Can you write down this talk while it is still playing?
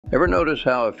Ever notice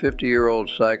how a 50-year-old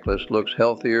cyclist looks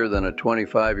healthier than a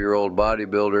 25-year-old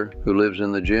bodybuilder who lives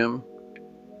in the gym?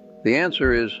 The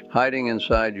answer is hiding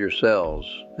inside your cells,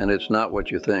 and it's not what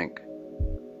you think.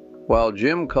 While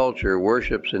gym culture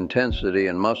worships intensity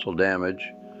and muscle damage,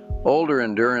 older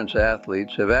endurance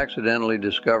athletes have accidentally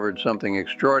discovered something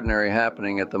extraordinary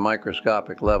happening at the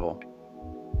microscopic level.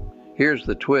 Here's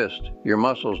the twist: your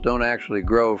muscles don't actually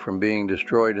grow from being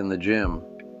destroyed in the gym.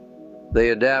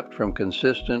 They adapt from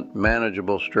consistent,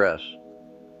 manageable stress.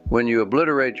 When you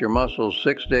obliterate your muscles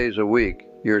 6 days a week,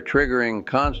 you're triggering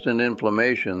constant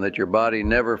inflammation that your body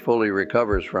never fully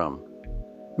recovers from.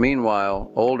 Meanwhile,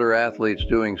 older athletes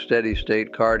doing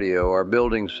steady-state cardio are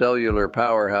building cellular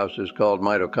powerhouses called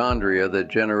mitochondria that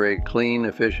generate clean,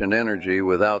 efficient energy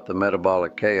without the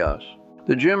metabolic chaos.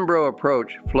 The gym bro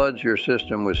approach floods your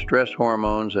system with stress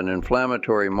hormones and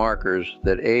inflammatory markers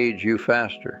that age you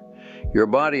faster. Your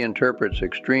body interprets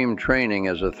extreme training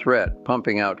as a threat,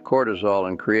 pumping out cortisol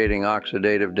and creating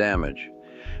oxidative damage.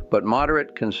 But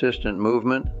moderate, consistent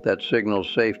movement, that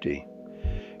signals safety.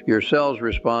 Your cells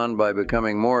respond by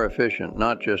becoming more efficient,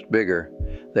 not just bigger.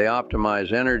 They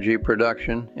optimize energy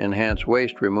production, enhance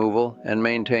waste removal, and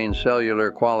maintain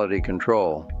cellular quality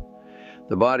control.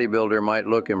 The bodybuilder might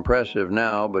look impressive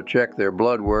now, but check their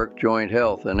blood work, joint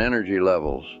health, and energy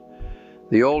levels.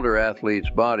 The older athlete's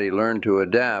body learned to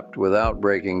adapt without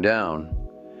breaking down.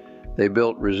 They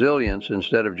built resilience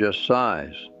instead of just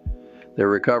size. Their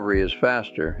recovery is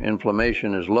faster,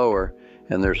 inflammation is lower,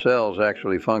 and their cells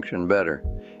actually function better.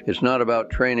 It's not about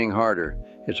training harder,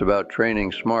 it's about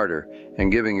training smarter and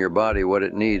giving your body what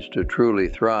it needs to truly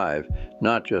thrive,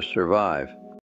 not just survive.